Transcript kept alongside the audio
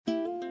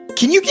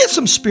Can you get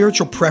some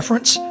spiritual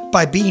preference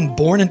by being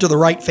born into the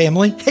right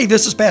family? Hey,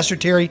 this is Pastor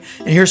Terry,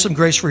 and here's some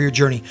grace for your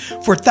journey.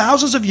 For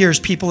thousands of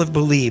years, people have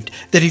believed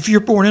that if you're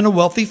born in a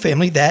wealthy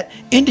family, that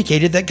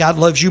indicated that God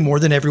loves you more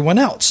than everyone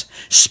else.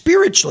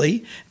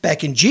 Spiritually,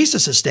 back in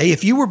Jesus' day,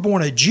 if you were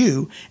born a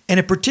Jew in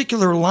a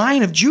particular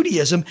line of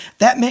Judaism,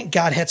 that meant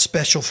God had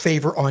special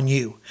favor on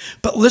you.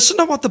 But listen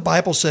to what the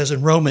Bible says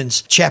in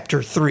Romans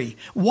chapter 3.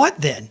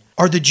 What then?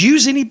 Are the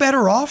Jews any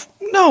better off?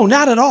 No,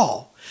 not at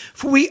all.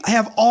 For we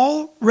have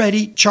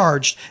already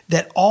charged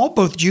that all,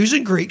 both Jews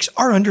and Greeks,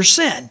 are under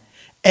sin.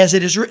 As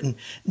it is written,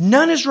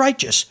 none is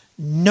righteous,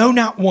 no,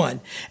 not one.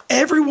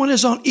 Everyone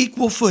is on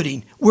equal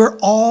footing. We're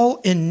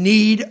all in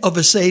need of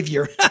a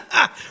Savior.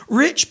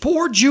 Rich,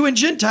 poor, Jew, and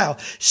Gentile.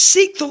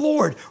 Seek the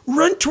Lord.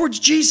 Run towards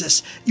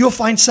Jesus. You'll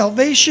find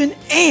salvation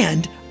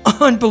and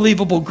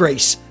unbelievable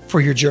grace for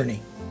your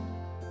journey.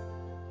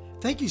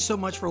 Thank you so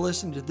much for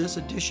listening to this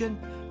edition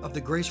of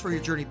the Grace for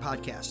Your Journey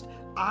podcast.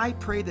 I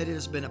pray that it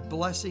has been a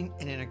blessing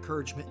and an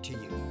encouragement to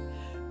you.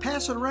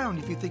 Pass it around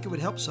if you think it would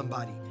help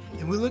somebody.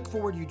 And we look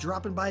forward to you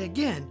dropping by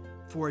again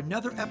for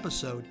another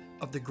episode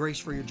of the Grace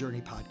for Your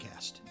Journey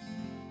podcast.